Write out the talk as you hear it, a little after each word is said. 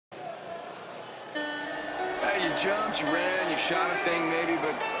you jumped, you ran, you shot a thing maybe,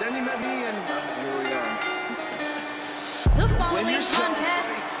 but then you met me and here we are. The following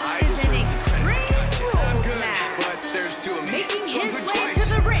contest is an extreme rules match. But there's two of me. Making so his way twice.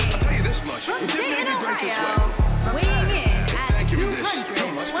 to the ring I'll tell you this much. from You did Dayton, make me break this Ohio, way. weighing in at Thank you for this.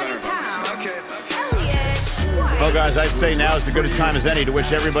 220 pounds. Okay. Well, guys, I'd say now is as good a time as any to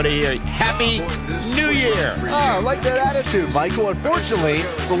wish everybody a happy New Year. I like that attitude, Michael. Unfortunately,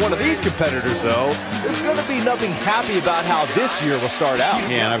 for one of these competitors, though, there's going to be nothing happy about how this year will start out.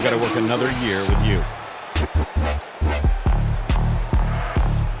 Yeah, and I've got to work another year with you.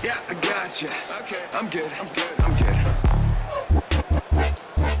 Yeah, I got you. Okay, I'm good.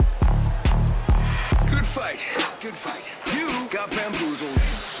 Good fight. You got bamboozled.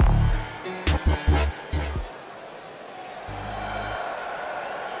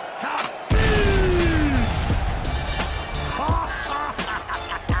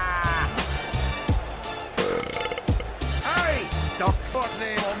 Hey, Dr.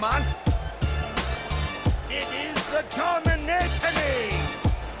 Demoman. It is the Dominating.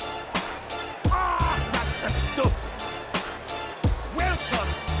 That's the stuff. Welcome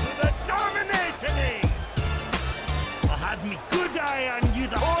to the Dominating. I had me good eye on you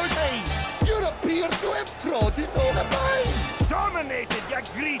the whole day. You appear to have trodden over mine. Dominated, you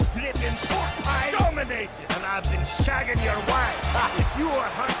grease-dripping pork pie. Dominated. And I've been shagging your wife. If you are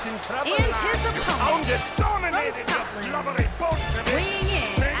hunting trouble, And his opponent, found it. Dominated, from you Scotland, blubbery Bolshevik. weighing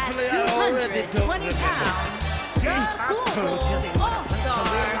in at Thankfully, I already 220 pounds, the Global All-Star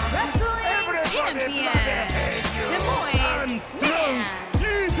Wrestling Champion, Demoman.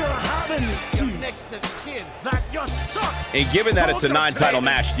 And given that it's a non-title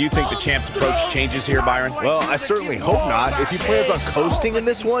match, do you think the champ's approach changes here, Byron? Well, I certainly hope not. If he plans on coasting in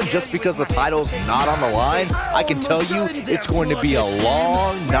this one just because the title's not on the line, I can tell you it's going to be a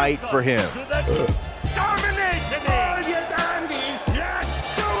long night for him.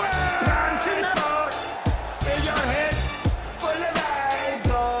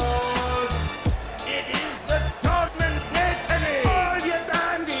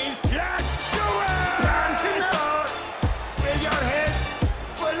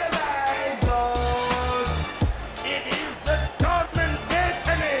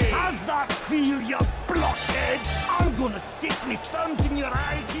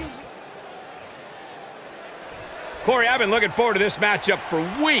 Corey, I've been looking forward to this matchup for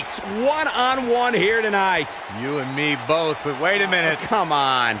weeks. One-on-one here tonight. You and me both, but wait a minute. Oh, come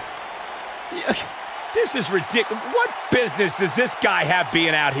on. This is ridiculous. What business does this guy have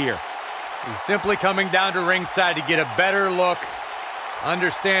being out here? He's simply coming down to ringside to get a better look,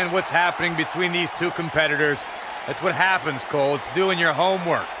 understand what's happening between these two competitors. That's what happens, Cole. It's doing your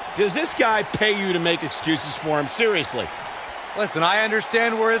homework. Does this guy pay you to make excuses for him? Seriously. Listen, I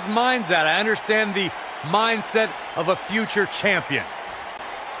understand where his mind's at. I understand the mindset of a future champion.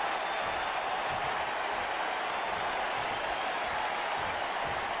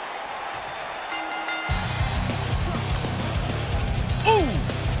 Ooh!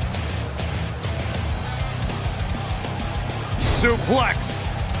 Suplex.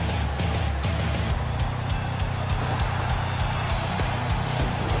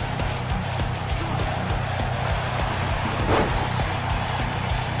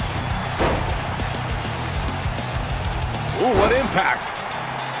 Ooh, what impact.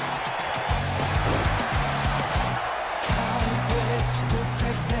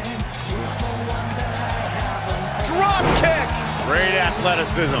 Drop kick. Great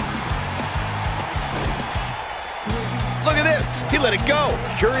athleticism. Look at this. He let it go.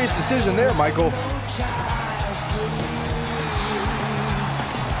 Curious decision there, Michael.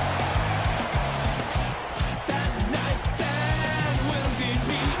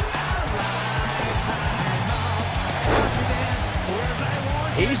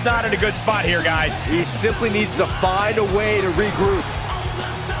 He's not in a good spot here, guys. He simply needs to find a way to regroup.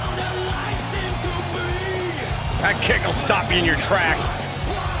 That kick will stop you in your tracks.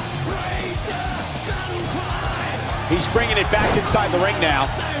 He's bringing it back inside the ring now.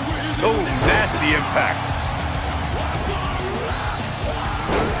 Oh, nasty impact.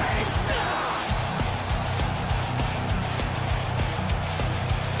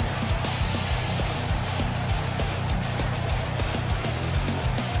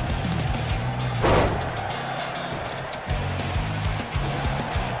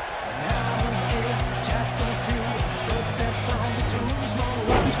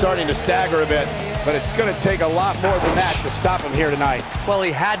 Starting to stagger a bit, but it's going to take a lot more than that to stop him here tonight. Well,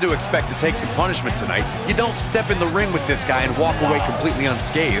 he had to expect to take some punishment tonight. You don't step in the ring with this guy and walk away completely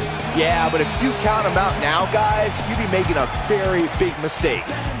unscathed. Yeah, but if you count him out now, guys, you'd be making a very big mistake.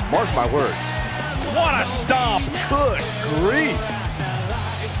 Mark my words. What a stomp. Good grief.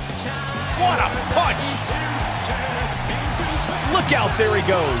 What a punch. Look out, there he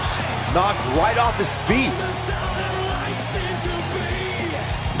goes. Knocked right off his feet.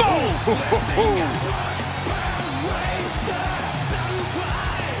 Boom!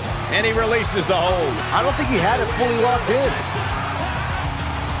 And he releases the hold. I don't think he had it fully locked in.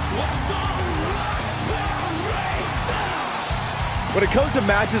 When it comes to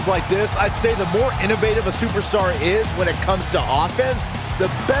matches like this, I'd say the more innovative a superstar is when it comes to offense, the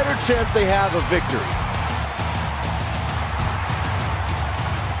better chance they have of victory.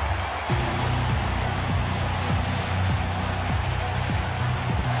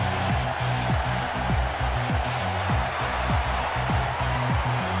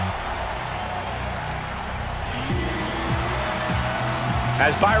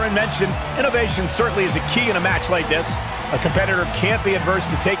 As Byron mentioned, innovation certainly is a key in a match like this. A competitor can't be adverse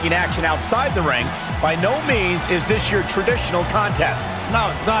to taking action outside the ring. By no means is this your traditional contest.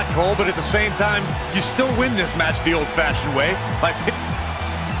 No, it's not, Cole, but at the same time, you still win this match the old-fashioned way. By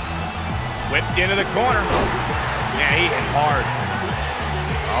Whipped into the corner. Yeah, he hit hard.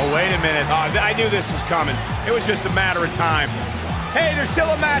 Oh, wait a minute. Oh, I knew this was coming. It was just a matter of time. Hey, there's still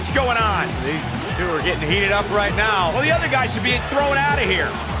a match going on. these two are getting heated up right now. Well, the other guy should be thrown out of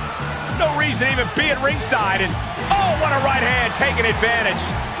here. No reason to even be at ringside. And, oh, what a right hand, taking advantage.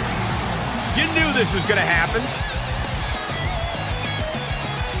 You knew this was going to happen.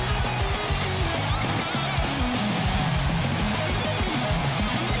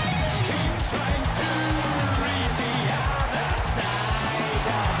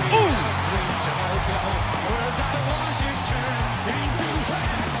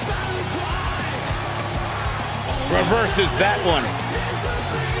 Reverses that one.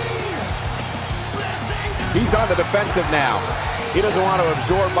 He's on the defensive now. He doesn't want to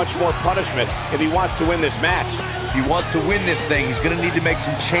absorb much more punishment if he wants to win this match. If he wants to win this thing, he's going to need to make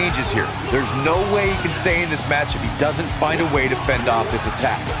some changes here. There's no way he can stay in this match if he doesn't find a way to fend off this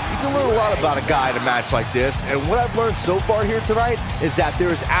attack. You can learn a lot about a guy in a match like this, and what I've learned so far here tonight is that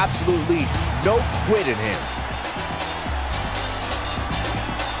there is absolutely no quit in him.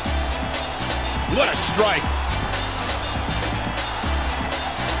 What a strike.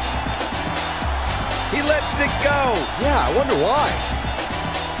 He lets it go. Yeah, I wonder why.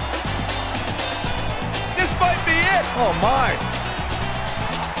 This might be it. Oh, my.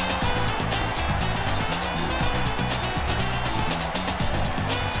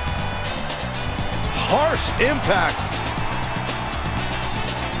 Harsh impact.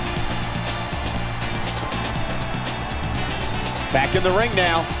 Back in the ring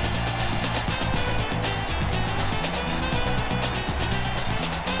now.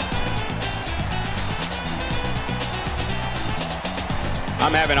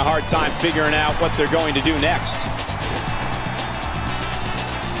 I'm having a hard time figuring out what they're going to do next.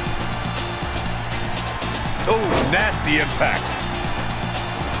 Oh, nasty impact.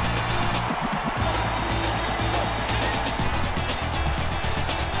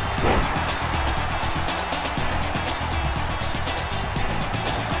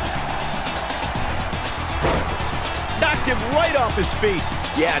 Knocked him right off his feet.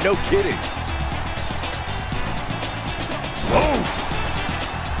 Yeah, no kidding. Oh!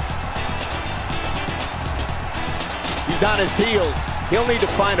 He's on his heels. He'll need to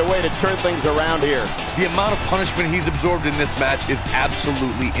find a way to turn things around here. The amount of punishment he's absorbed in this match is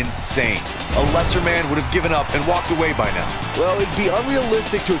absolutely insane. A lesser man would have given up and walked away by now. Well, it'd be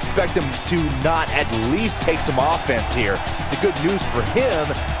unrealistic to expect him to not at least take some offense here. The good news for him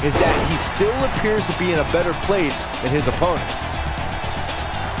is that he still appears to be in a better place than his opponent.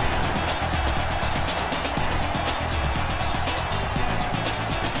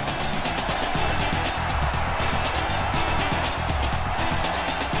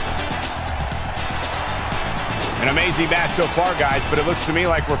 An amazing match so far, guys, but it looks to me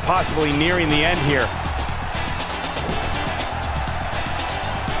like we're possibly nearing the end here.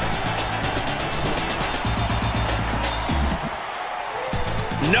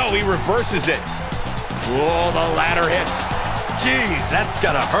 No, he reverses it. Oh, the ladder hits. Jeez, that's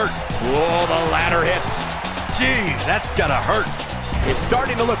gotta hurt. Oh, the ladder hits. Jeez, that's gotta hurt. It's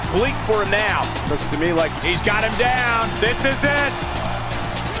starting to look bleak for him now. Looks to me like He's got him down. This is it.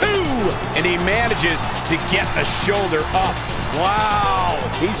 2, and he manages to get the shoulder up. Wow,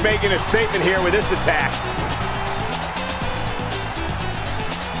 he's making a statement here with this attack.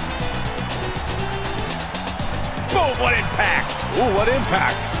 Boom, what impact. ooh, what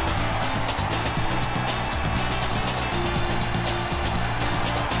impact.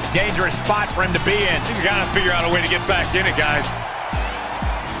 Dangerous spot for him to be in. You gotta figure out a way to get back in it, guys.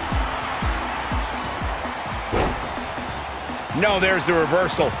 No, there's the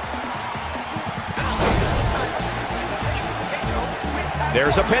reversal.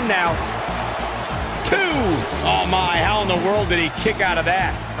 There's a pin now. 2. Oh my, how in the world did he kick out of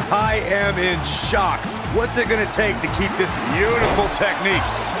that? I am in shock. What's it gonna take to keep this beautiful technique?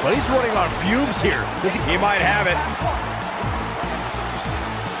 But he's running on fumes here. He might have it.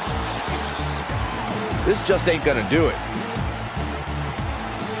 This just ain't gonna do it.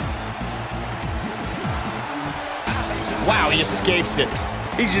 Wow, he escapes it.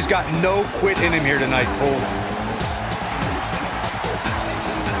 He's just got no quit in him here tonight, Cole.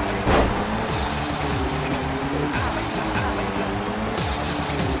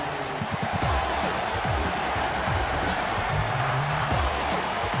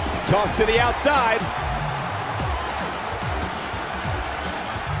 Toss to the outside.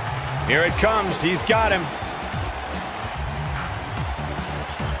 Here it comes. He's got him.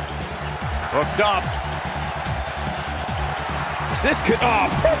 Hooked up. This could, oh,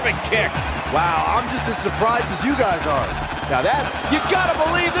 perfect kick. Wow, I'm just as surprised as you guys are. Now you gotta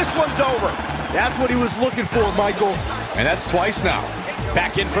believe this one's over. That's what he was looking for, Michael. And that's twice now.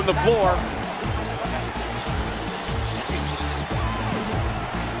 Back in from the floor.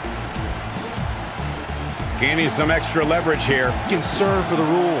 Gaining some extra leverage here. Concern for the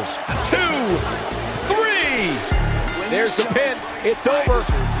rules. 2, 3. There's the pin. It's over.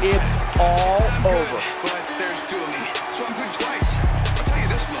 It's all over. But there's 2 of me, so I'm good twice. I'll tell you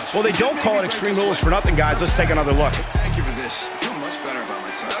this much. Well, they don't call it Extreme Rules for nothing, guys. Let's take another look. Thank you for this. I feel much better about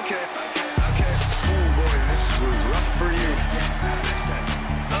myself. Okay. Oh, boy, this was rough for you. Next time.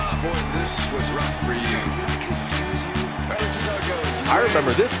 Oh, boy, this was rough for you. Confuse you. All right, this is how it goes. I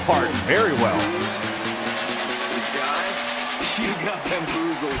remember this part very well. You got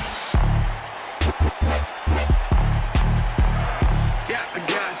bamboozled. Yeah, I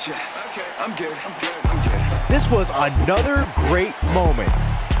gotcha. Okay, I'm good. This was another great moment.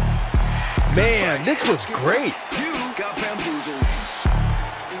 Man, this was great. You got bamboozled.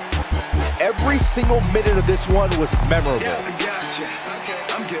 Every single minute of this one was memorable. Yeah, I gotcha. Okay,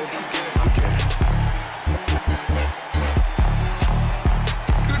 I'm good.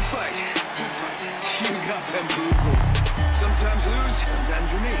 Good fight. You got bamboozled. Sometimes lose,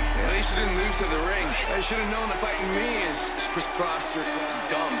 sometimes you're me. At least you didn't lose to the ring. I should have known that fighting me is preposterous. It's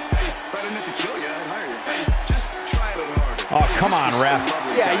dumb. Hey, if I didn't have to kill you, I'd hire you. Hey, just try a little harder. Oh, come on, ref.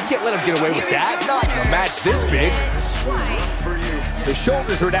 Yeah, you can't let him get away with that. Not in a match this big. For you. The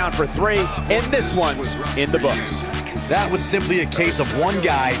shoulders were down for 3, and this one's in the books. That was simply a case of one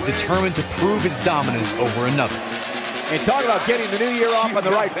guy determined to prove his dominance over another. And talk about getting the new year off on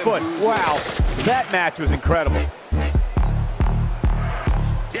the right foot. Wow, that match was incredible.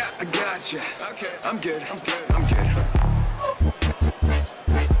 Yeah, I gotcha. Okay, I'm good.